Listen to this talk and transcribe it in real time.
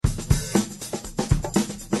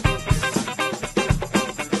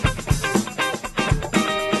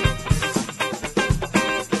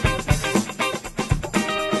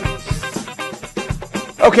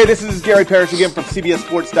Okay, this is Gary Parrish again from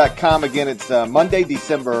CBSSports.com. Again, it's Monday,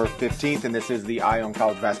 December 15th, and this is the Eye on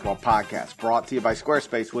College Basketball podcast brought to you by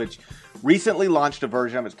Squarespace, which recently launched a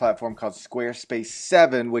version of its platform called Squarespace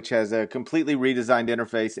 7, which has a completely redesigned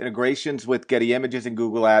interface, integrations with Getty Images and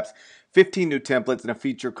Google Apps, 15 new templates, and a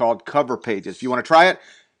feature called Cover Pages. If you want to try it,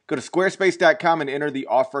 go to squarespace.com and enter the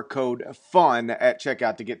offer code FUN at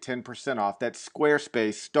checkout to get 10% off. That's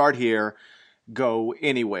Squarespace. Start here. Go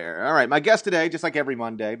anywhere. All right, my guest today, just like every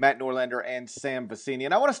Monday, Matt Norlander and Sam Vecenie.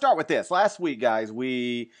 And I want to start with this. Last week, guys,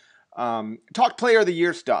 we talked Player of the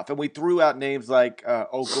Year stuff, and we threw out names like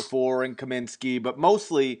Okafor and Kaminsky, but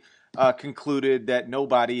mostly concluded that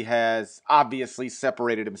nobody has obviously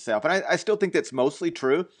separated himself. And I still think that's mostly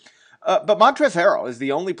true. But Montrezl Harrell is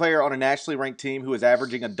the only player on a nationally ranked team who is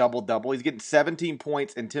averaging a double-double. He's getting 17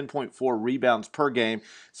 points and 10.4 rebounds per game.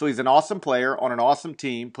 So he's an awesome player on an awesome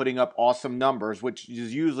team, putting up awesome numbers, which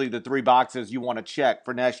is usually the three boxes you want to check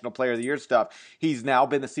for National Player of the Year stuff. He's now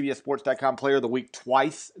been the CBSSports.com Player of the Week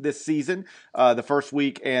twice this season, the first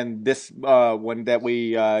week and this one that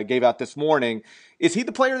we gave out this morning. Is he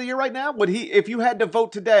the Player of the Year right now? Would he, if you had to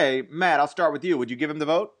vote today, Matt, I'll start with you. Would you give him the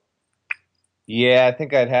vote? Yeah, I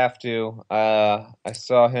think I'd have to. I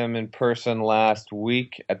saw him in person last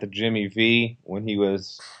week at the Jimmy V when he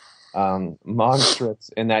was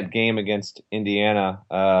monstrous in that game against Indiana.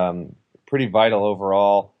 Pretty vital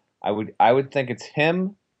overall. I would think it's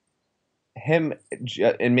him, and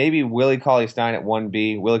maybe Willie Cauley-Stein at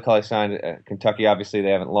 1B. Willie Cauley-Stein at Kentucky, obviously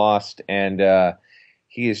they haven't lost, and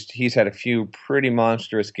he's had a few pretty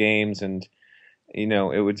monstrous games, and you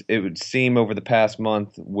know, it would seem over the past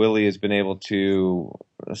month, Willie has been able to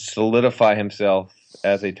solidify himself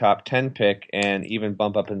as a top 10 pick and even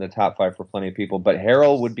bump up in the top 5 for plenty of people. But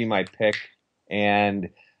Harrell would be my pick. And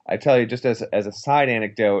I tell you, just as a side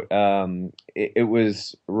anecdote, it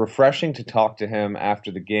was refreshing to talk to him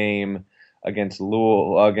after the game against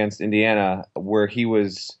Indiana, where he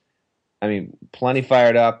was, plenty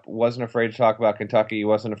fired up, wasn't afraid to talk about Kentucky,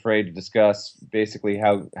 wasn't afraid to discuss basically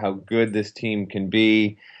how good this team can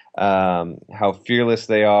be, how fearless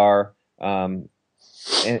they are. And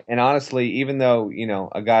honestly, even though,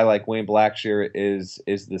 a guy like Wayne Blackshear is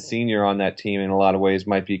the senior on that team in a lot of ways,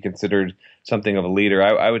 might be considered something of a leader,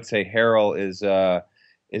 I would say Harrell is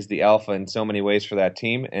the alpha in so many ways for that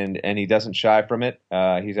team, and he doesn't shy from it.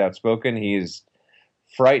 He's outspoken. He's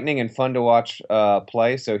frightening and fun to watch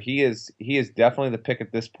play. So he is definitely the pick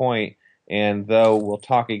at this point. And though we'll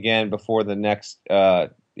talk again before the next,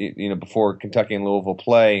 before Kentucky and Louisville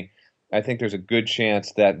play, I think there's a good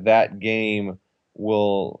chance that game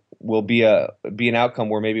will be an outcome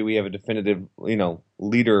where maybe we have a definitive,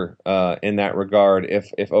 leader in that regard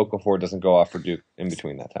if Okafor doesn't go off for Duke in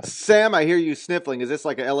between that time. Sam, I hear you sniffling. Is this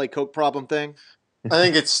like a LA Coke problem thing? I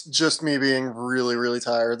think it's just me being really, really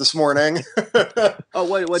tired this morning. Oh,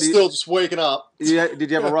 what? Still just waking up.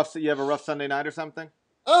 Did you have a rough Sunday night or something?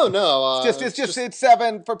 Oh no! It's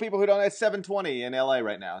 7 for people who don't. It's 7:20 in LA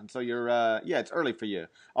right now, and so you're it's early for you.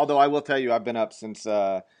 Although I will tell you, I've been up since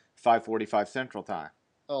 5:45 Central Time.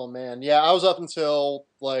 Oh man, yeah, I was up until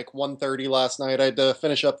like 1:30 last night. I had to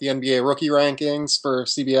finish up the NBA rookie rankings for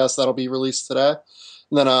CBS. That'll be released today,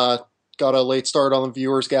 and then got a late start on the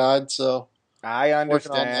Viewer's Guide. So I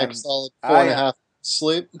understand. Working on like solid 4.5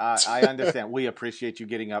 sleep. I understand. We appreciate you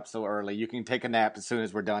getting up so early. You can take a nap as soon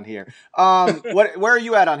as we're done here. Where are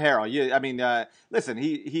you at on Harrell? Listen,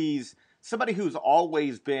 he's somebody who's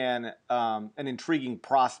always been an intriguing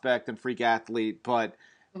prospect and freak athlete, but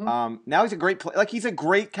now he's a great he's a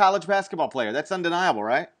great college basketball player. That's undeniable,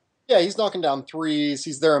 right? Yeah, he's knocking down threes.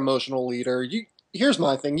 He's their emotional leader. Here's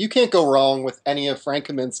my thing. You can't go wrong with any of Frank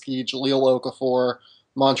Kaminsky, Jahlil Okafor,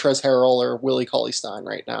 Montrezl Harrell, or Willie Cauley-Stein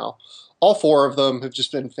right now. All 4 of them have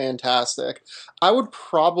just been fantastic. I would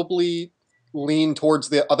probably lean towards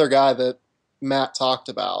the other guy that Matt talked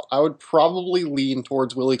about. I would probably lean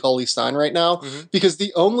towards Willie Cauley-Stein right now because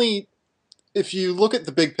if you look at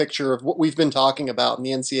the big picture of what we've been talking about in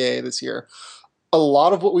the NCAA this year, a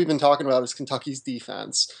lot of what we've been talking about is Kentucky's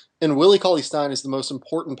defense. And Willie Cauley-Stein is the most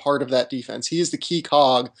important part of that defense. He is the key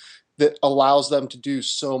cog that allows them to do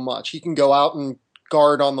so much. He can go out and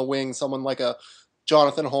guard on the wing someone like a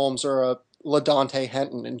Jonathan Holmes or a LaDontae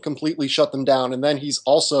Henton and completely shut them down. And then he's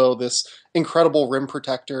also this incredible rim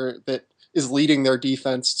protector that is leading their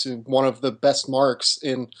defense to one of the best marks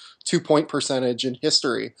in 2-point percentage in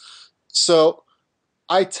history. So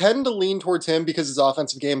I tend to lean towards him because his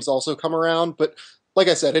offensive game has also come around. But like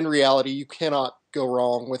I said, in reality, you cannot go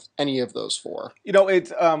wrong with any of those 4.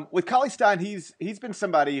 It's with Cauley-Stein, he's been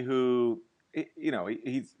somebody who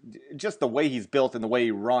he's just the way he's built and the way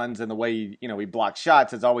he runs and the way he blocks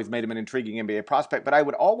shots has always made him an intriguing NBA prospect. But I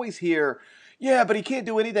would always hear, yeah, but he can't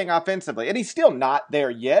do anything offensively, and he's still not there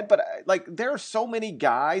yet. But like, there are so many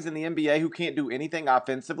guys in the NBA who can't do anything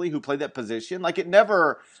offensively who play that position. Like, it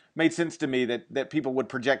never made sense to me that people would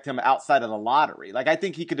project him outside of the lottery. Like, I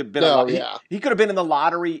think he could have been he could have been in the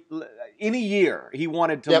lottery any year he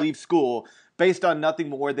wanted to leave school, based on nothing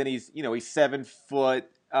more than he's 7 foot.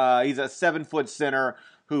 He's a 7 foot center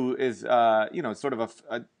who is, sort of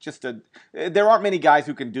there aren't many guys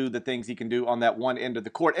who can do the things he can do on that one end of the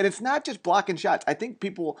court. And it's not just blocking shots. I think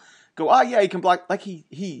people go, oh yeah, he can block. Like,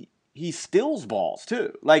 he steals balls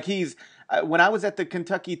too. Like, when I was at the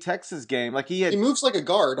Kentucky-Texas game, like he moves like a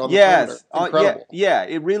guard on the perimeter. Incredible. Yeah,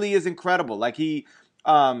 it really is incredible. Like, he's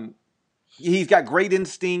got great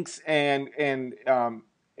instincts and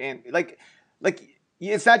like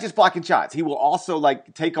it's not just blocking shots. He will also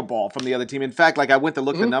like take a ball from the other team. In fact, like, I went to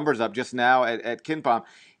look the numbers up just now at KenPom.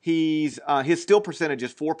 His steal percentage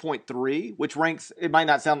is 4.3, which ranks. It might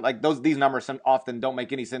not sound like these numbers often don't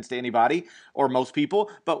make any sense to anybody or most people,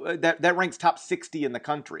 but that ranks top 60 in the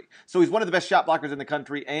country. So he's one of the best shot blockers in the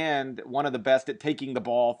country and one of the best at taking the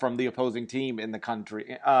ball from the opposing team in the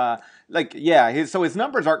country. His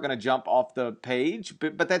numbers aren't going to jump off the page,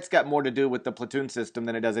 but that's got more to do with the platoon system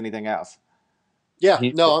than it does anything else. Yeah,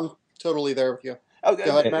 no, I'm totally there with you.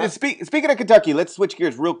 Go ahead, Matt. Speaking of Kentucky, let's switch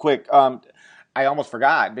gears real quick. I almost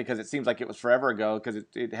forgot because it seems like it was forever ago because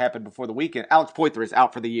it happened before the weekend. Alex Poythress is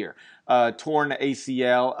out for the year. Torn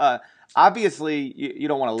ACL. Obviously, you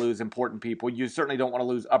don't want to lose important people. You certainly don't want to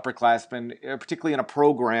lose upperclassmen, particularly in a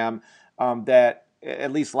program that,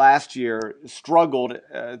 at least last year, struggled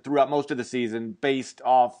throughout most of the season based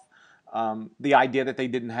off the idea that they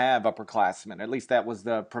didn't have upperclassmen. At least that was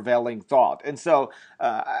the prevailing thought. And so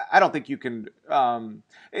I don't think you can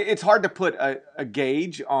it's hard to put a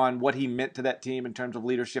gauge on what he meant to that team in terms of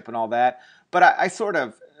leadership and all that. But I sort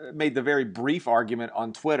of made the very brief argument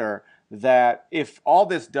on Twitter that if all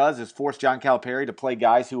this does is force John Calipari to play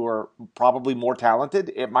guys who are probably more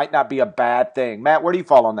talented, it might not be a bad thing. Matt, where do you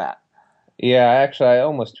fall on that? Yeah, actually, I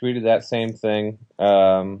almost tweeted that same thing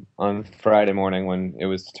on Friday morning when it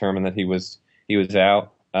was determined that he was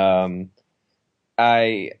out.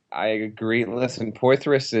 I agree. Listen,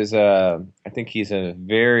 Poythress is I think he's a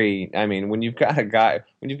very. I mean, when you've got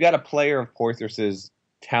a player of Poythress's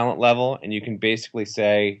talent level, and you can basically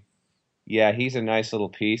say, yeah, he's a nice little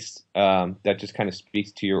piece. That just kind of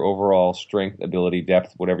speaks to your overall strength, ability,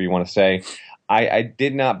 depth, whatever you want to say. I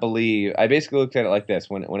did not believe. I basically looked at it like this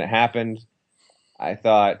when it happened. I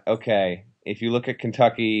thought, okay, if you look at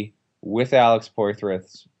Kentucky with Alex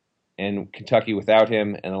Poythress and Kentucky without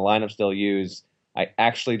him and the lineups they'll use, I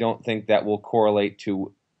actually don't think that will correlate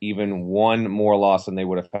to even one more loss than they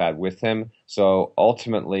would have had with him. So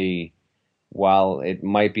ultimately, while it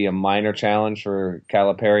might be a minor challenge for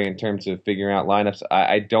Calipari in terms of figuring out lineups,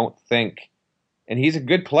 I don't think, and he's a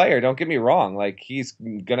good player, don't get me wrong, like he's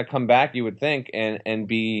going to come back, you would think, and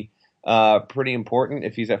be pretty important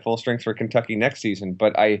if he's at full strength for Kentucky next season.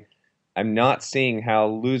 But I'm not seeing how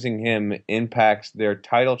losing him impacts their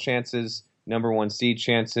title chances, number one seed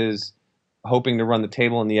chances, hoping to run the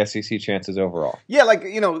table in the SEC chances overall. Yeah, like,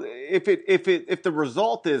 if the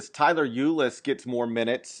result is Tyler Ulis gets more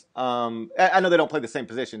minutes, I know they don't play the same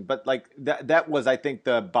position, but like that was, I think,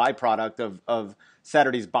 the byproduct of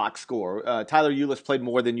Saturday's box score. Tyler Ulis played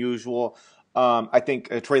more than usual. I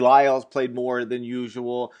think Trey Lyles played more than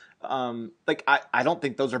usual. I don't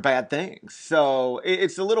think those are bad things. So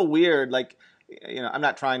it's a little weird. Like, I'm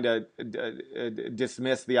not trying to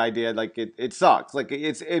dismiss the idea. Like it sucks. Like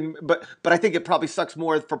but I think it probably sucks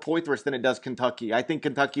more for Poythress than it does Kentucky. I think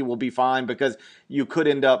Kentucky will be fine because you could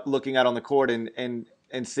end up looking out on the court and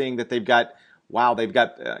seeing that they've got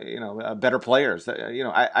better players.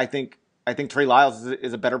 I think Trey Lyles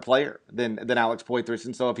is a better player than Alex Poythress,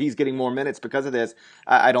 and so if he's getting more minutes because of this,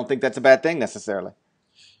 I don't think that's a bad thing necessarily.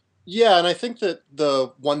 Yeah, and I think that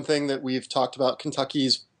the one thing that we've talked about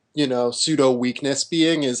Kentucky's, pseudo weakness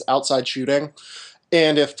being is outside shooting.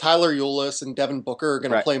 And if Tyler Ulis and Devin Booker are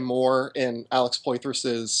going to play more in Alex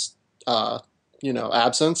Poythress's,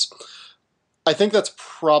 absence, I think that's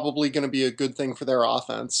probably going to be a good thing for their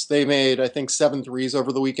offense. They made, I think, 7 threes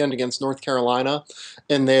over the weekend against North Carolina,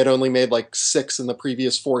 and they had only made like 6 in the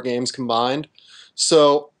previous 4 games combined.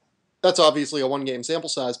 So that's obviously a one-game sample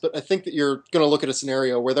size, but I think that you're going to look at a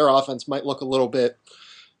scenario where their offense might look a little bit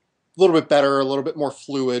better, a little bit more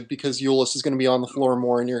fluid, because Ulis is going to be on the floor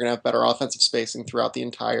more, and you're going to have better offensive spacing throughout the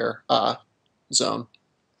entire zone.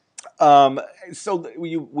 Um,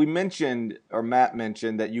 we mentioned, or Matt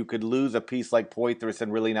mentioned, that you could lose a piece like Poitras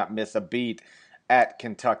and really not miss a beat at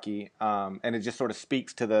Kentucky, and it just sort of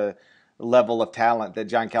speaks to the level of talent that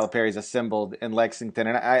John Calipari's assembled in Lexington,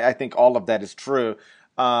 and I think all of that is true.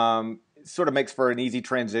 Sort of makes for an easy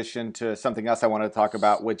transition to something else I want to talk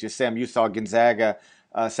about, which is, Sam, you saw Gonzaga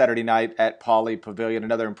Saturday night at Pauley Pavilion,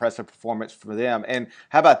 another impressive performance for them. And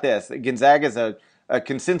how about this? Gonzaga's a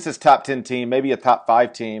consensus top 10 team, maybe a top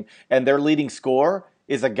 5 team, and their leading scorer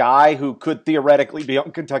is a guy who could theoretically be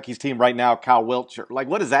on Kentucky's team right now, Kyle Wiltshire. Like,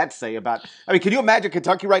 what does that say about – I mean, can you imagine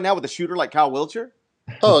Kentucky right now with a shooter like Kyle Wiltshire?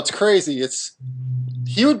 Oh, it's crazy.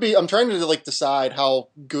 He would be – I'm trying to, like, decide how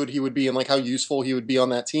good he would be and, like, how useful he would be on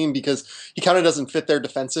that team because he kind of doesn't fit their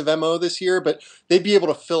defensive MO this year, but they'd be able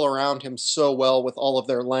to fill around him so well with all of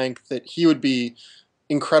their length that he would be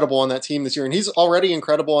incredible on that team this year. And he's already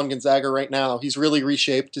incredible on Gonzaga right now. He's really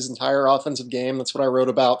reshaped his entire offensive game. That's what I wrote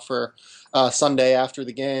about for Sunday after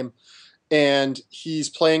the game. And he's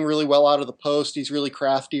playing really well out of the post. He's really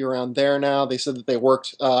crafty around there now. They said that they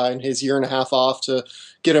worked in his year and a half off to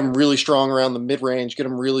get him really strong around the mid-range, get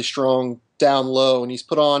him really strong down low. And he's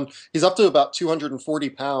up to about 240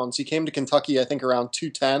 pounds. He came to Kentucky, I think, around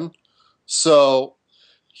 210. So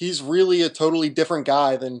he's really a totally different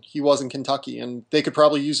guy than he was in Kentucky. And they could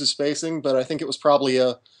probably use his spacing, but I think it was probably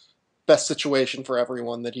a best situation for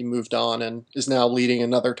everyone that he moved on and is now leading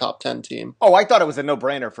another top 10 team. Oh, I thought it was a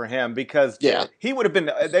no-brainer for him because he would have been.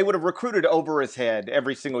 They would have recruited over his head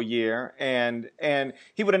every single year, and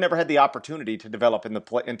he would have never had the opportunity to develop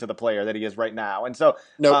into the player that he is right now. And so,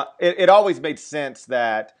 it always made sense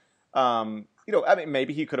that. I mean,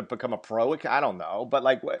 maybe he could have become a pro. I don't know, but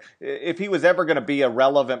like, if he was ever going to be a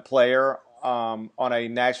relevant player on a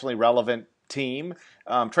nationally relevant team,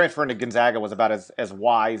 transferring to Gonzaga was about as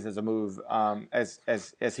wise as a move as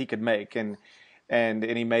he could make, and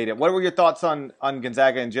he made it. What were your thoughts on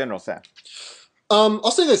Gonzaga in general, Sam?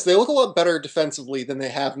 I'll say this: they look a lot better defensively than they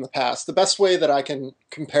have in the past. The best way that I can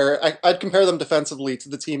compare it, I'd compare them defensively to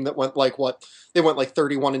the team that went like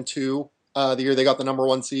 31-2 the year they got the number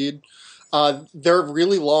 1 seed. They're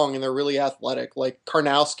really long and they're really athletic. Like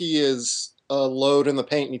Karnowski is a load in the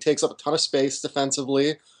paint and he takes up a ton of space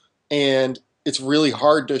defensively. And it's really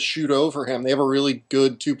hard to shoot over him. They have a really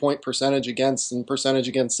good 2-point percentage against and percentage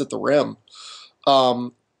against at the rim.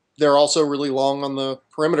 They're also really long on the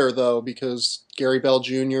perimeter, though, because Gary Bell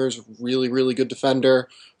Jr. is a really, really good defender.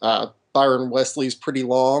 Byron Wesley's pretty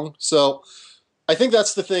long. So I think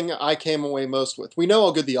that's the thing I came away most with. We know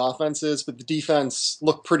how good the offense is, but the defense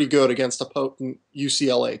looked pretty good against a potent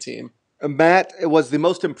UCLA team. Matt, it was the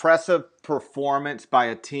most impressive performance by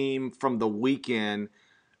a team from the weekend.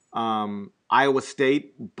 Iowa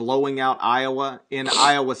State blowing out Iowa in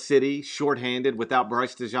Iowa City, shorthanded without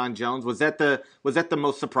Bryce Dejean-Jones. Was that the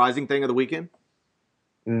most surprising thing of the weekend?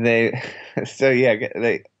 That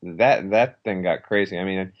thing got crazy. I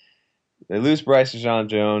mean, they lose Bryce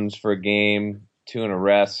Dejean-Jones for a game, 2 in a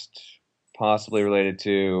rest, possibly related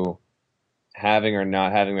to having or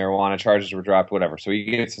not having marijuana charges were dropped, whatever. So he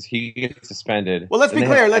gets suspended. Well, let's be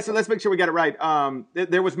clear. Let's make sure we got it right.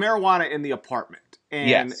 There was marijuana in the apartment.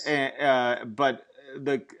 Yes. But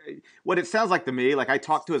what it sounds like to me, like I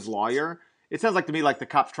talked to his lawyer, it sounds like to me like the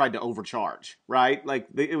cops tried to overcharge, right? Like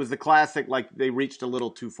it was the classic, like they reached a little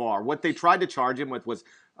too far. What they tried to charge him with was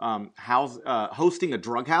hosting a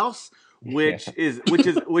drug house, which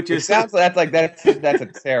it sounds that's a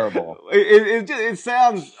terrible. It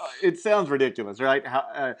sounds ridiculous, right?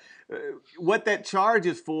 What that charge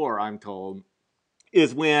is for, I'm told,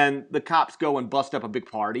 is when the cops go and bust up a big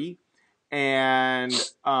party. And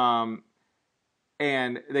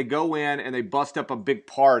they go in and they bust up a big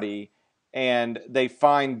party and they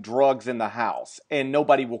find drugs in the house and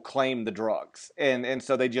nobody will claim the drugs. And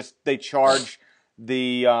so they charge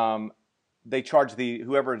whoever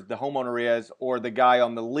the homeowner is or the guy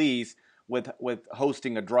on the lease with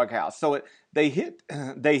hosting a drug house. So they hit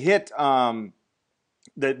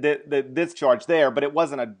this charge there, but it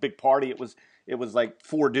wasn't a big party. It was like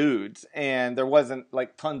 4 dudes, and there wasn't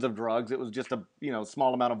like tons of drugs. It was just a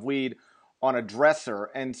small amount of weed on a dresser,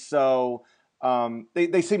 and so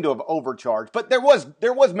they seem to have overcharged. But there was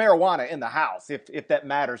marijuana in the house, if that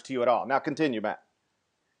matters to you at all. Now continue, Matt.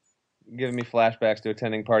 Giving me flashbacks to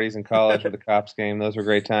attending parties in college with the cops game. Those were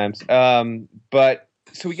great times. But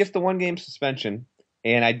so he gets the 1-game suspension,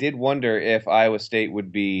 and I did wonder if Iowa State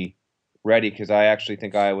would be ready because I actually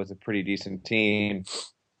think Iowa's a pretty decent team.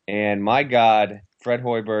 And my God, Fred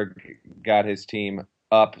Hoiberg got his team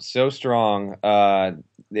up so strong.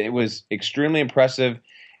 It was extremely impressive.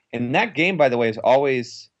 And that game, by the way, is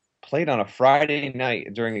always played on a Friday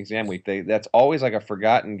night during exam week. That's always like a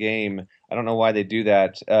forgotten game. I don't know why they do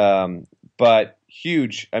that, but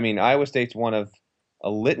huge. I mean, Iowa State's one of a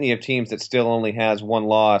litany of teams that still only has one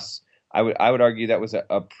loss. I would argue that was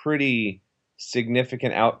a pretty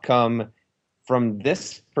significant outcome from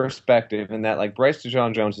this perspective, and that like Bryce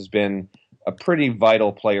DeJean-Jones has been a pretty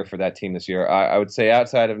vital player for that team this year. I would say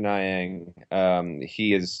outside of Niang,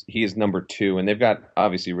 he is number two, and they've got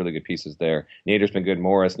obviously really good pieces there. Nader's been good,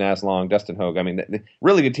 Morris, Naslong, Dustin Hogue. I mean,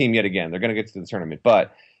 really good team yet again. They're going to get to the tournament.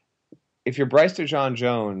 But if you're Bryce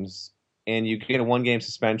DeJean-Jones and you get a one-game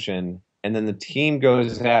suspension, and then the team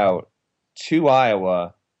goes out to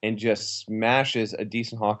Iowa and just smashes a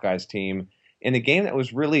decent Hawkeyes team in a game that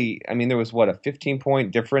was really, I mean, there was, a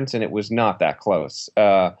 15-point difference, and it was not that close.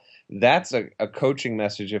 That's a coaching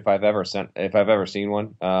message if I've ever seen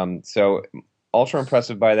one. So ultra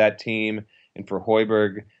impressive by that team, and for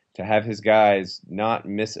Hoiberg to have his guys not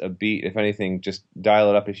miss a beat. If anything, just dial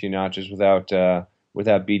it up a few notches without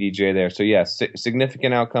BDJ there. So yes,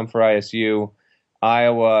 significant outcome for ISU.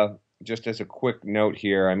 Iowa, just as a quick note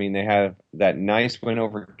here, I mean, they have that nice win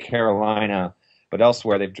over Carolina, but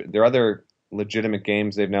elsewhere their other legitimate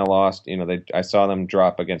games they've now lost. I saw them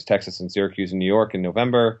drop against Texas and Syracuse in New York in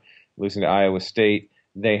November, losing to Iowa State.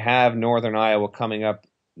 They have Northern Iowa coming up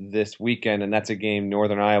this weekend, and that's a game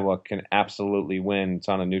Northern Iowa can absolutely win. It's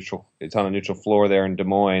on a neutral floor there in Des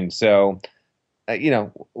Moines. So,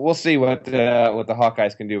 we'll see what the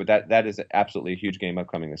Hawkeyes can do, but that is absolutely a huge game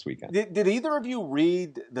upcoming this weekend. Did either of you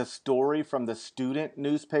read the story from the student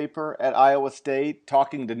newspaper at Iowa State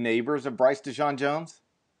talking to neighbors of Bryce DeJean-Jones?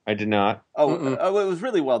 I did not. Oh, it was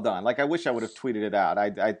really well done. Like, I wish I would have tweeted it out.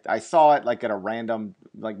 I saw it like at a random,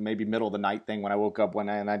 like maybe middle of the night thing when I woke up and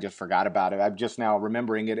I just forgot about it. I'm just now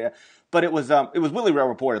remembering it. But it was really well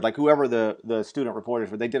reported. Like, whoever the student reporters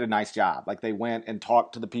were, they did a nice job. Like, they went and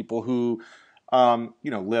talked to the people who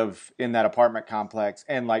live in that apartment complex.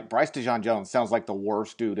 And like Bryce DeJean-Jones sounds like the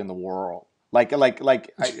worst dude in the world. Like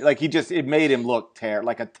he just, it made him look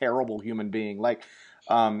like a terrible human being. Like,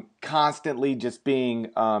 constantly just being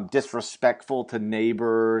disrespectful to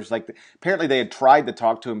neighbors. Like, apparently they had tried to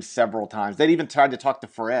talk to him several times. They'd even tried to talk to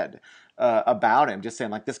Fred about him, just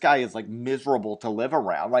saying like, this guy is like miserable to live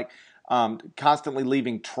around. Like, constantly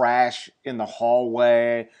leaving trash in the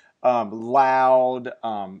hallway. Loud,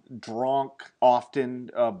 drunk,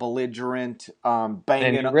 often belligerent,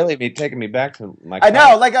 banging. And you really be taking me back to my. I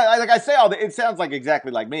know, like I say all that. It sounds like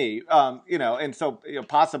exactly like me, and so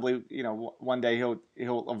possibly, one day he'll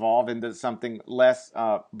evolve into something less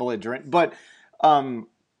belligerent, but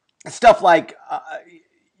stuff like,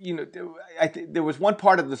 there was one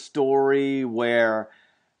part of the story where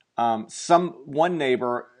one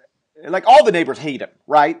neighbor, like all the neighbors hate him,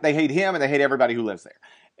 right? They hate him and they hate everybody who lives there.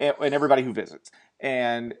 And everybody who visits,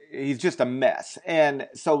 and he's just a mess. And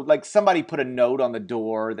so, like, somebody put a note on the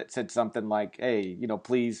door that said something like, "Hey,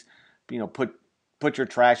 please, put your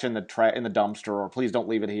trash in the dumpster, or please don't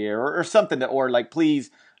leave it here, or something, or like, please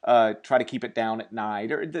try to keep it down at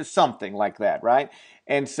night, or something like that, right?"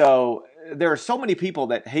 And so there are so many people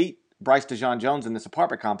that hate Bryce DeJean-Jones in this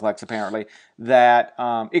apartment complex, apparently, that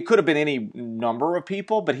it could have been any number of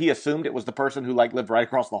people, but he assumed it was the person who lived right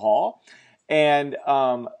across the hall. And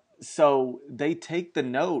so they take the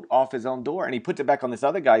note off his own door, and he puts it back on this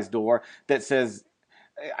other guy's door that says,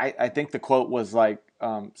 I think the quote was like,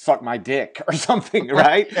 "Suck my dick" or something,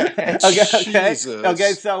 right? Okay.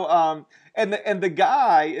 So, and the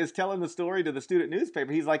guy is telling the story to the student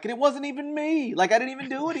newspaper. He's like, and it wasn't even me. Like, I didn't even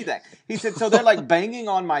do anything. He said, so they're like banging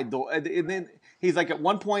on my door, and then he's like, at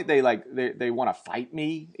one point they want to fight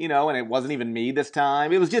me, and it wasn't even me this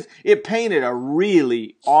time. It was just, it painted a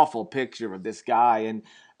really awful picture of this guy, and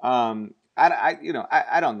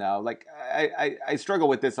I don't know. Like, I struggle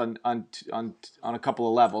with this on a couple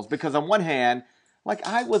of levels, because on one hand, like,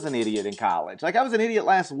 I was an idiot in college. Like, I was an idiot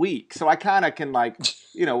last week, so I kind of can, like,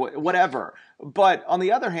 whatever. But on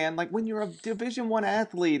the other hand, like, when you're a Division I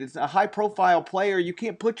athlete, it's a high-profile player, you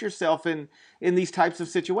can't put yourself in these types of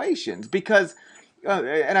situations, because,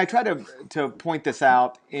 and I try to point this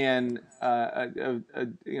out in a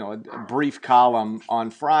brief column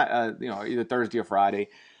on Friday, either Thursday or Friday,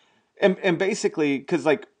 and basically, because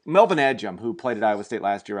like Melvin Edgem, who played at Iowa State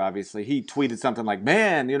last year, obviously, he tweeted something like,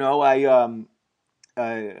 "Man,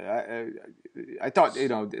 I thought,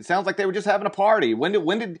 it sounds like they were just having a party. When did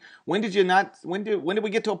we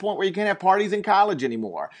get to a point where you can't have parties in college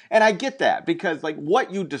anymore?" And I get that, because like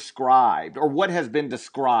what you described, or what has been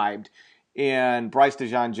described in Bryce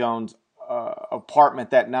DeJean-Jones' apartment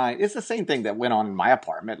that night, it's the same thing that went on in my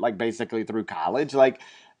apartment, like basically through college. Like,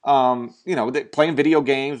 playing video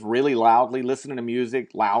games really loudly, listening to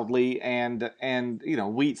music loudly, and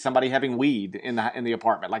somebody having weed in the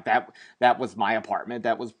apartment. Like that was my apartment.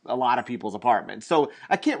 That was a lot of people's apartment. So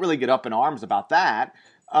I can't really get up in arms about that.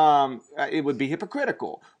 It would be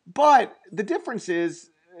hypocritical. But the difference is,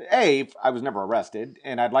 A, I was never arrested,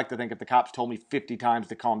 and I'd like to think if the cops told me 50 times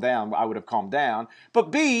to calm down, I would have calmed down.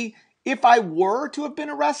 But B, if I were to have been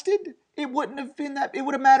arrested, it wouldn't have been that. It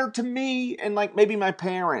would have mattered to me and like maybe my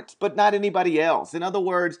parents, but not anybody else. In other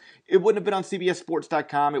words, it wouldn't have been on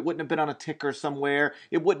CBSSports.com. It wouldn't have been on a ticker somewhere.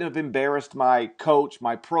 It wouldn't have embarrassed my coach,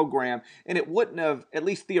 my program, and it wouldn't have, at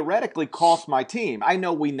least theoretically, cost my team. I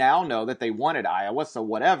know we now know that they wanted Iowa, so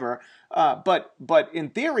whatever. But in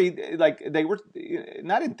theory, like they were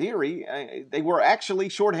not in theory, they were actually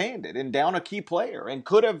shorthanded and down a key player and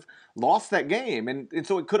could have lost that game, and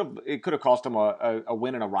so it could have cost them a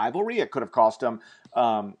win in a rivalry. It could have cost them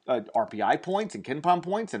RPI points and KenPom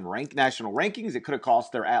points and national rankings. It could have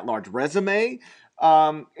cost their at-large resume.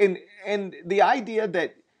 And the idea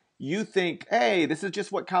that you think, hey, this is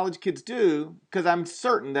just what college kids do, because I'm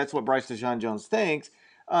certain that's what Bryce DeJean-Jones thinks.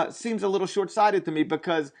 Seems a little short-sighted to me,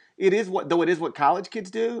 because it is what college kids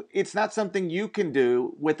do. It's not something you can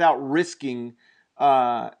do without risking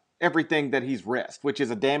everything that he's risked, which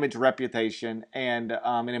is a damaged reputation and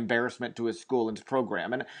an embarrassment to his school and his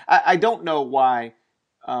program. And I don't know why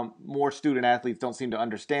more student athletes don't seem to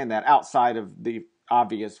understand that outside of the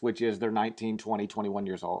obvious, which is they're 19, 20, 21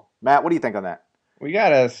 years old. Matt, what do you think on that? We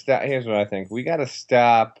gotta stop. Here's what I think. We gotta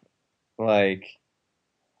stop, like,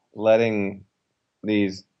 letting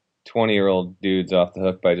these 20-year-old dudes off the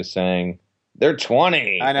hook by just saying they're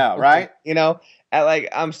 20. I know, right?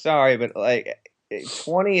 I'm sorry, but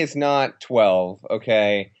 20 is not 12,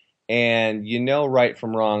 okay? And right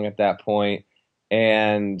from wrong at that point.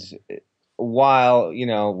 And while,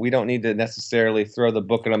 we don't need to necessarily throw the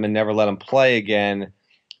book at them and never let them play again,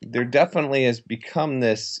 there definitely has become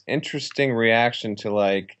this interesting reaction to,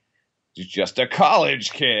 like, just a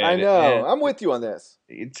college kid. I know. And I'm with you on this.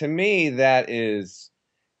 To me, that is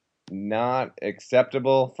not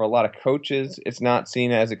acceptable. For a lot of coaches, it's not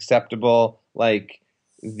seen as acceptable. Like,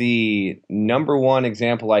 the number one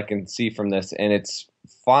example I can see from this, and it's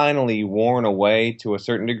finally worn away to a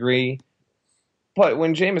certain degree, but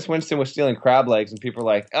when Jameis Winston was stealing crab legs and people are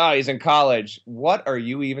like, oh, he's in college, what are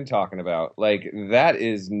you even talking about? Like, that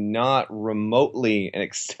is not remotely an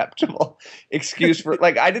acceptable excuse for,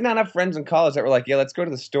 like, I did not have friends in college that were like, yeah, let's go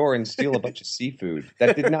to the store and steal a bunch of seafood.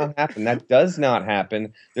 That did not happen. That does not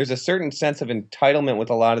happen. There's a certain sense of entitlement with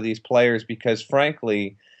a lot of these players because,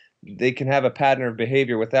 frankly, they can have a pattern of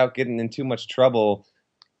behavior without getting in too much trouble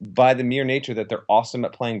by the mere nature that they're awesome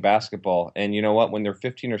at playing basketball. And you know what? When they're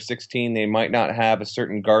 15 or 16, they might not have a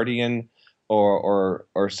certain guardian or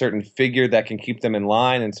a certain figure that can keep them in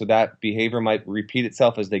line. And so that behavior might repeat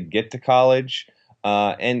itself as they get to college.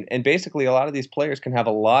 And basically, a lot of these players can have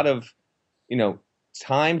a lot of,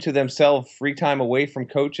 time to themselves, free time away from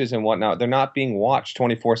coaches and whatnot. They're not being watched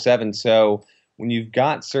 24/7. So when you've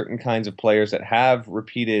got certain kinds of players that have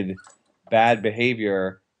repeated bad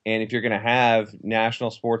behavior, and if you're going to have national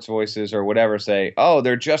sports voices or whatever say, oh,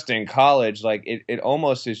 they're just in college, like it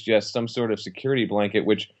almost is just some sort of security blanket,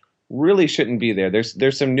 which really shouldn't be there.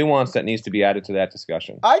 There's some nuance that needs to be added to that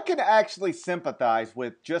discussion. I can actually sympathize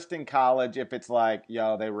with just in college if it's like,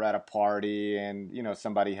 they were at a party and,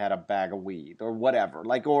 somebody had a bag of weed or whatever,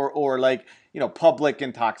 like, or like, public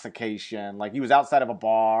intoxication, like he was outside of a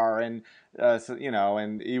bar and,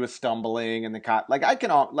 and he was stumbling and the cop, like I can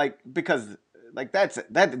because like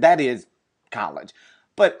that is college.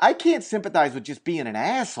 But I can't sympathize with just being an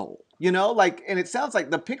asshole, and it sounds like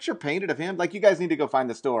the picture painted of him, like you guys need to go find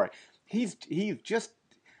the story. He's just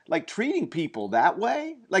like treating people that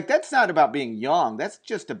way. Like that's not about being young. That's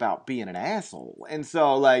just about being an asshole. And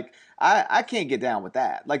so like, I can't get down with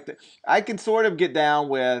that. Like I can sort of get down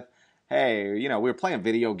with, hey, we were playing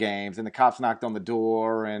video games and the cops knocked on the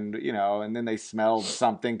door and, and then they smelled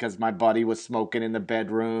something because my buddy was smoking in the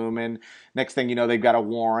bedroom and next thing you know, they've got a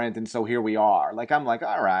warrant. And so here we are. Like, I'm like,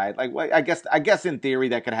 all right, like, well, I guess in theory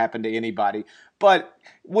that could happen to anybody. But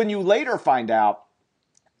when you later find out,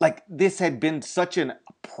 like this had been such a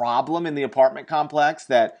problem in the apartment complex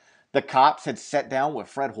that the cops had sat down with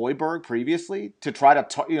Fred Hoiberg previously to try to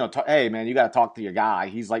talk, hey man, you got to talk to your guy.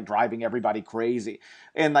 He's like driving everybody crazy.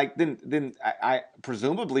 And like, then I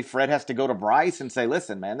presumably Fred has to go to Bryce and say,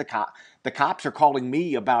 listen, man, the cops are calling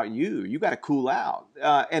me about you. You got to cool out.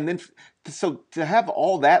 And then so to have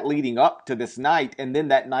all that leading up to this night and then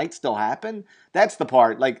that night still happen, that's the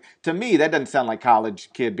part. Like, to me, that doesn't sound like college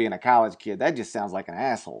kid being a college kid. That just sounds like an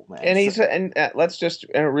asshole, man. And let's just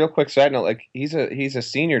a real quick side note, like he's a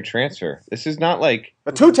senior transfer. This is not like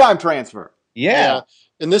a 2-time transfer. Yeah.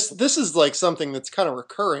 And this is like something that's kind of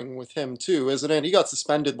recurring with him too, isn't it? He got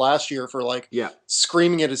suspended last year for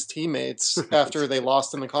screaming at his teammates after they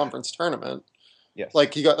lost in the conference tournament. Yes.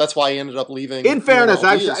 Like that's why he ended up leaving. In fairness,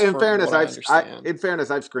 I've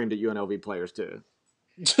screamed at UNLV players too.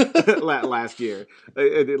 Last year,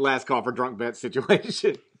 last call for drunk bet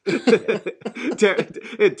situation.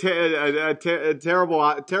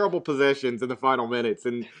 Terrible possessions in the final minutes,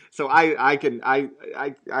 and so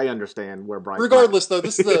I understand where Bryce. Regardless, though,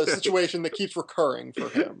 this is a situation that keeps recurring for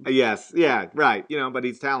him. Yes, yeah, right. But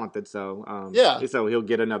he's talented, so so he'll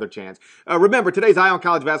get another chance. Remember, today's Eye on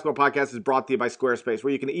College Basketball podcast is brought to you by Squarespace,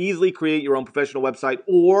 where you can easily create your own professional website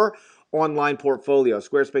or online portfolio.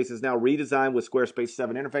 Squarespace is now redesigned with Squarespace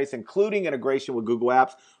 7 interface, including integration with Google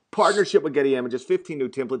Apps, partnership with Getty Images, 15 new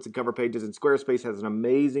templates and cover pages, and Squarespace has an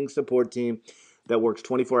amazing support team that works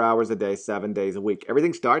 24 hours a day, 7 days a week.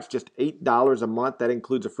 Everything starts just $8 a month. That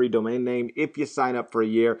includes a free domain name if you sign up for a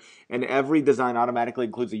year, and every design automatically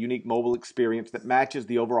includes a unique mobile experience that matches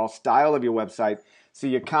the overall style of your website, so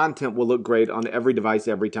your content will look great on every device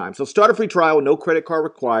every time. So start a free trial, no credit card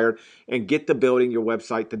required, and get to building your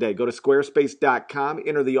website today. Go to squarespace.com,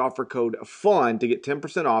 enter the offer code FUN to get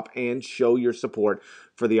 10% off and show your support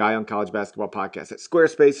for the Eye on College Basketball podcast. At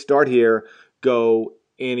Squarespace, start here, go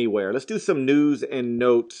anywhere. Let's do some news and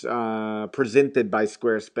notes presented by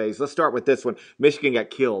Squarespace. Let's start with this one. Michigan got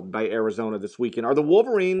killed by Arizona this weekend. Are the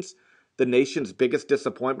Wolverines the nation's biggest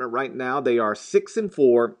disappointment right now? They are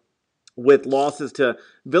 6-4. With losses to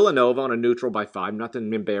Villanova on a neutral by 5,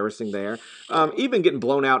 nothing embarrassing there. Even getting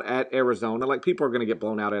blown out at Arizona, like people are going to get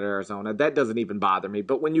blown out at Arizona, that doesn't even bother me.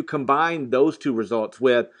 But when you combine those two results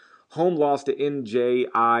with home loss to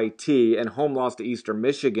NJIT and home loss to Eastern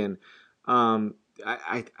Michigan, I'll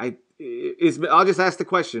just ask the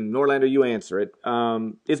question. Norlander, you answer it.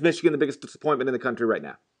 Is Michigan the biggest disappointment in the country right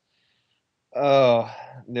now? Oh,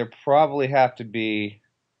 there probably have to be.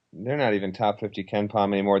 They're not even top 50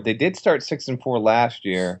 KenPom anymore. They did start 6-4 last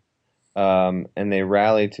year, and they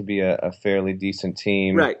rallied to be a fairly decent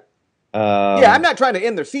team. Right. I'm not trying to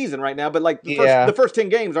end their season right now, but like the first 10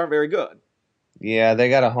 games aren't very good. Yeah, they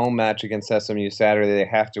got a home match against SMU Saturday. They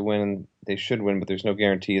have to win. They should win, but there's no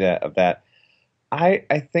guarantee of that.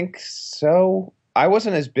 I think so. I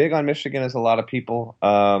wasn't as big on Michigan as a lot of people.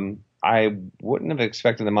 I wouldn't have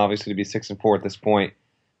expected them obviously to be 6-4 at this point.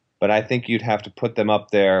 But I think you'd have to put them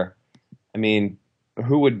up there. I mean,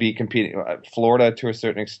 who would be competing? Florida to a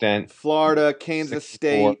certain extent. Florida, Kansas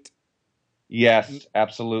State. Yes,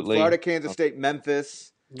 absolutely. Florida, Kansas State,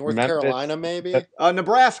 Memphis. North Carolina, maybe?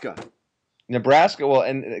 Nebraska. Nebraska, well,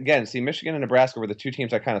 and again, see, Michigan and Nebraska were the two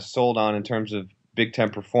teams I kind of sold on in terms of Big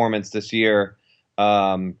Ten performance this year.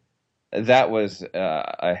 That was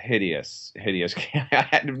a hideous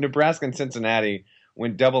game. Nebraska and Cincinnati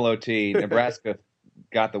went double OT. Nebraska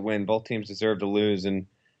got the win. Both teams deserved to lose, and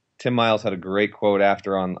Tim Miles had a great quote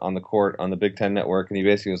after on the court on the Big Ten Network, and he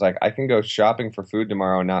basically was like, I can go shopping for food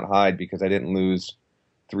tomorrow and not hide because I didn't lose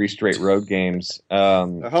 3 straight road games.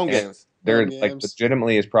 Home games. There, like,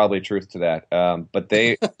 legitimately is probably truth to that. But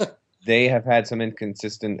they have had some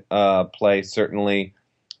inconsistent play, certainly.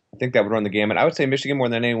 I think that would run the gamut. I would say Michigan more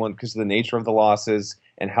than anyone because of the nature of the losses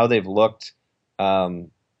and how they've looked. I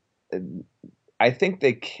think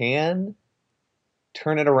they can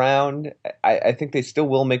turn it around. I think they still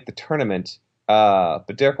will make the tournament.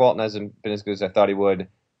 But Derek Walton hasn't been as good as I thought he would.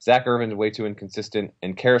 Zach Irvin's way too inconsistent,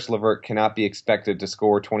 and Karis LeVert cannot be expected to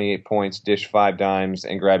score 28 points, dish 5 dimes,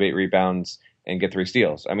 and grab 8 rebounds and get 3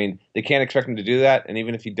 steals. I mean, they can't expect him to do that, and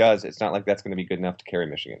even if he does, it's not like that's going to be good enough to carry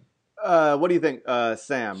Michigan. What do you think,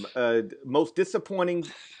 Sam? Most disappointing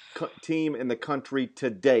team in the country to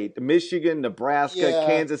date? Michigan, Nebraska,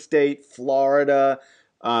 Kansas State, Florida,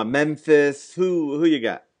 Memphis. Who you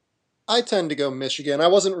got? I tend to go Michigan. I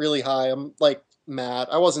wasn't really high. I'm like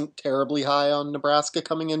Matt. I wasn't terribly high on Nebraska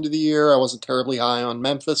coming into the year. I wasn't terribly high on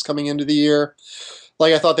Memphis coming into the year.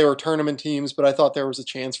 Like, I thought they were tournament teams, but I thought there was a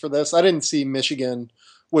chance for this. I didn't see Michigan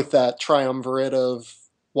with that triumvirate of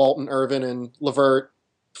Walton, Irvin, and LeVert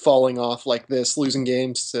falling off like this, losing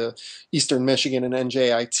games to Eastern Michigan and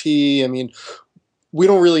NJIT. I mean, we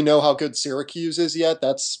don't really know how good Syracuse is yet.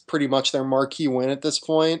 That's pretty much their marquee win at this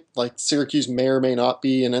point. Like, Syracuse may or may not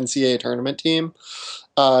be an NCAA tournament team.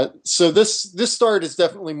 So this start is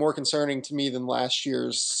definitely more concerning to me than last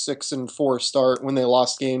year's 6-4 start when they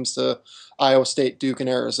lost games to Iowa State, Duke, and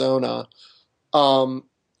Arizona.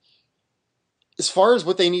 as far as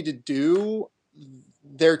what they need to do,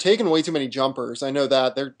 they're taking way too many jumpers. I know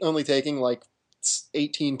that they're only taking like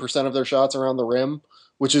 18% of their shots around the rim,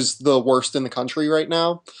 which is the worst in the country right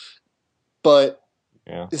now. But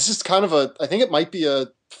Yeah. it's just kind of I think it might be a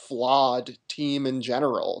flawed team in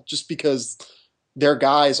general, just because their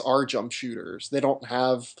guys are jump shooters. They don't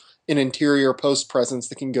have an interior post presence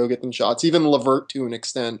that can go get them shots. Even LeVert, to an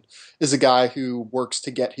extent, is a guy who works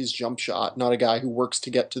to get his jump shot, not a guy who works to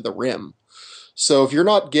get to the rim. So if you're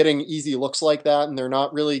not getting easy looks like that, and they're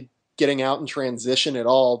not really getting out in transition at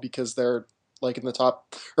all because they're like in the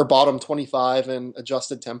top or bottom 25 in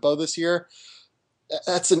adjusted tempo this year,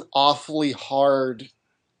 that's an awfully hard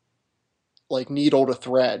like needle to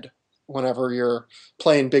thread whenever you're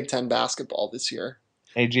playing Big Ten basketball this year.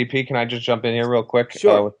 Hey, GP, can I just jump in here real quick?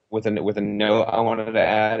 Sure. With a note I wanted to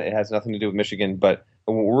add. It has nothing to do with Michigan, but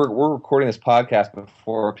we're recording this podcast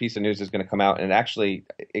before a piece of news is going to come out, and actually,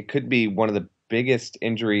 it could be one of the biggest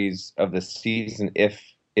injuries of the season if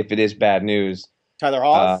it is bad news. Tyler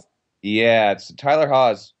Haws? Yeah, it's Tyler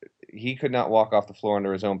Haws. He could not walk off the floor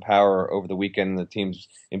under his own power over the weekend. The teams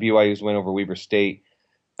in BYU's win over Weber State.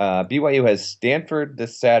 BYU has Stanford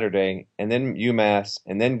this Saturday, and then UMass,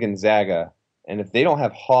 and then Gonzaga. And if they don't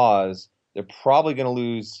have Haws, they're probably going to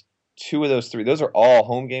lose 2 of those 3. Those are all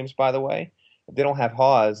home games, by the way. If they don't have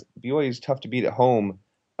Haws, BYU is tough to beat at home.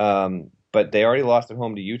 But they already lost at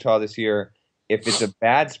home to Utah this year. If it's a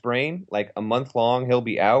bad sprain, like a month long, he'll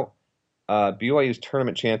be out. BYU's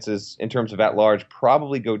tournament chances in terms of at-large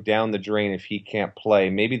probably go down the drain if he can't play.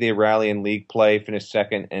 Maybe they rally in league play, finish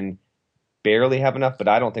second, and barely have enough, but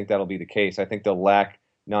I don't think that'll be the case. I think they'll lack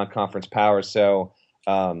non-conference power. So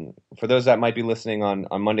for those that might be listening on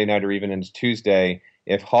Monday night or even into Tuesday,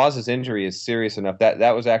 if Haws' injury is serious enough,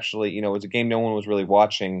 that was actually, it was a game no one was really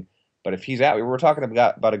watching. But if he's out, we're talking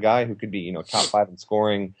about a guy who could be, top 5 in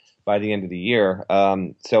scoring by the end of the year.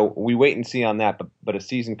 So we wait and see on that, but a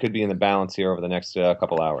season could be in the balance here over the next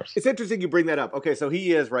couple hours. It's interesting you bring that up. Okay, so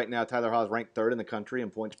he is right now, Tyler Haws, ranked 3rd in the country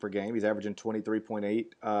in points per game. He's averaging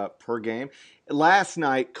 23.8 per game. Last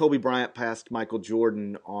night, Kobe Bryant passed Michael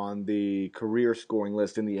Jordan on the career scoring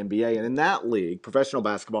list in the NBA. And in that league, professional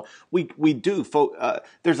basketball, we do,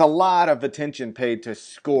 there's a lot of attention paid to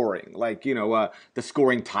scoring. Like, the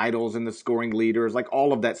scoring titles and the scoring leaders, like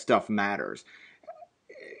all of that stuff matters.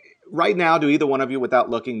 Right now, do either one of you, without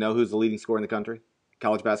looking, know who's the leading scorer in the country?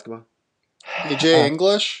 College basketball? AJ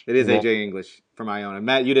English? It is AJ English from Iona.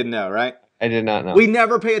 Matt, you didn't know, right? I did not know. We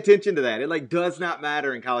never pay attention to that. It does not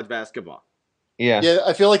matter in college basketball. Yeah,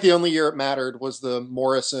 I feel like the only year it mattered was the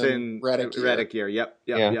Morrison Redick year. Yep.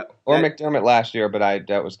 Or McDermott last year, but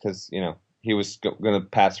that was because, he was going to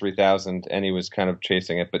pass 3,000 and he was kind of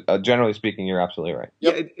chasing it. But generally speaking, you're absolutely right.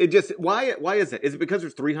 Yep. Yeah, it just why is it? Is it because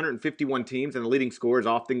there's 351 teams and the leading scorer is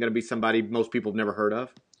often going to be somebody most people have never heard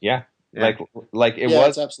of? Yeah. Like it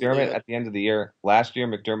was McDermott at the end of the year. Last year,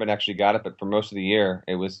 McDermott actually got it, but for most of the year,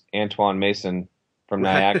 it was Antoine Mason from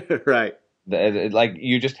Niagara. Right.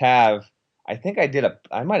 You just have. I think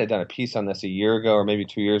I might have done a piece on this a year ago or maybe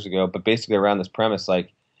 2 years ago, but basically around this premise,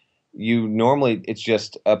 it's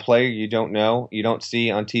just a player you don't know, you don't see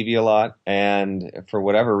on TV a lot, and for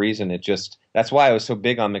whatever reason, that's why I was so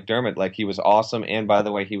big on McDermott. He was awesome, and by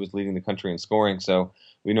the way, he was leading the country in scoring, so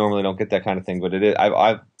we normally don't get that kind of thing, but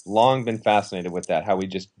I've long been fascinated with that, how we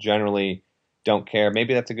just generally don't care.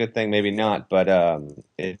 Maybe that's a good thing, maybe not, but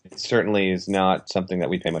it certainly is not something that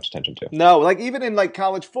we pay much attention to. No, even in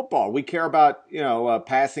college football, we care about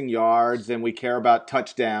passing yards and we care about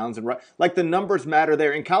touchdowns and the numbers matter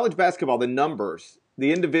there. In college basketball, the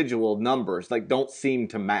individual numbers don't seem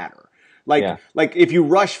to matter. If you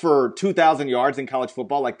rush for 2,000 yards in college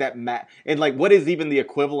football, and what is even the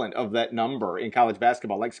equivalent of that number in college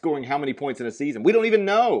basketball? Scoring how many points in a season? We don't even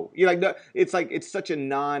know. It's such a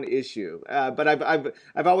non-issue. But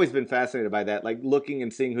I've always been fascinated by that, looking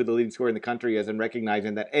and seeing who the leading scorer in the country is and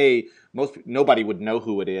recognizing that A, nobody would know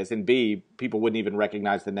who it is, and B, people wouldn't even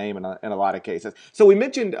recognize the name in a lot of cases. So we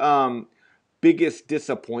mentioned biggest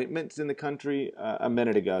disappointments in the country a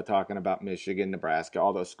minute ago, talking about Michigan, Nebraska,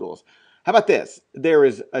 all those schools. How about this? There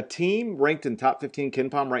is a team ranked in top 15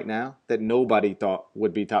 KenPom right now that nobody thought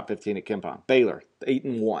would be top 15 at KenPom. Baylor,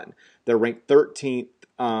 8-1. They're ranked 13th.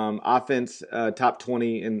 Offense, top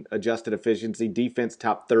 20 in adjusted efficiency. Defense,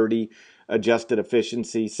 top 30 adjusted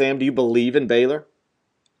efficiency. Sam, do you believe in Baylor?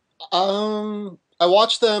 I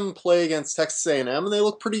watched them play against Texas A&M, and they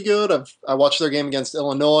look pretty good. I watched their game against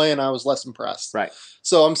Illinois, and I was less impressed. Right.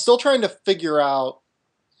 So I'm still trying to figure out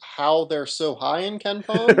how they're so high in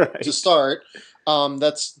KenPom to start.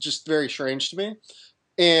 That's just very strange to me.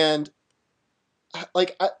 And I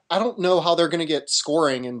don't know how they're going to get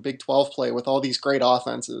scoring in Big 12 play with all these great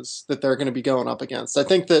offenses that they're going to be going up against. I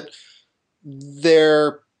think that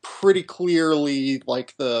they're pretty clearly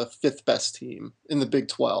like the fifth best team in the Big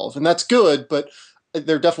 12, and that's good, but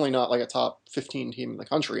they're definitely not like a top 15 team in the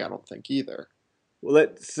country, I don't think either. Well,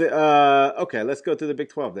 let's let's go through the Big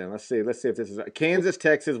 12 then. Let's see if this is Kansas,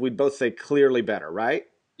 Texas. We'd both say clearly better, right?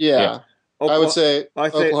 Yeah. I would say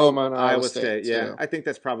Oklahoma and Iowa State. Yeah, too. I think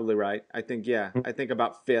that's probably right. I think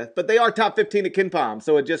about fifth, but they are top 15 at KenPom,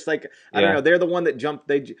 so it just I don't know. They're the one that jumped.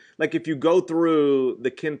 If you go through the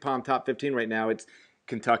KenPom top 15 right now, it's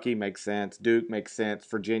Kentucky makes sense, Duke makes sense,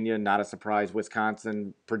 Virginia not a surprise,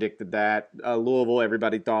 Wisconsin predicted that, Louisville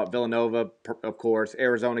everybody thought, Villanova of course,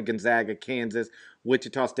 Arizona, Gonzaga, Kansas,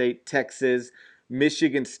 Wichita State, Texas.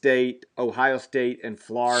 Michigan State, Ohio State, and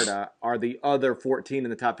Florida are the other 14 in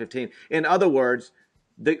the top 15. In other words,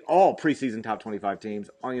 all preseason top 25 teams,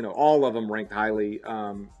 all of them ranked highly.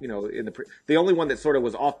 The only one that sort of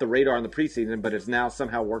was off the radar in the preseason, but has now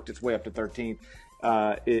somehow worked its way up to 13th,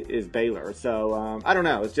 is Baylor. So I don't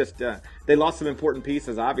know. It's just they lost some important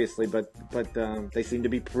pieces, obviously, but they seem to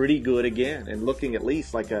be pretty good again and looking at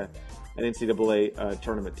least like an NCAA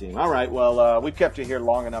tournament team. All right, well, we've kept you here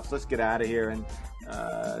long enough, so let's get out of here. And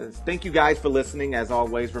thank you guys for listening. As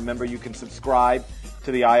always, remember you can subscribe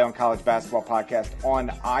to the Eye on College Basketball podcast on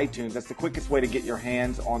iTunes. That's the quickest way to get your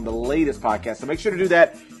hands on the latest podcast. So make sure to do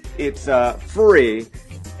that. It's free.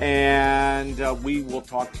 And we will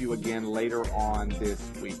talk to you again later on this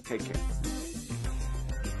week. Take care.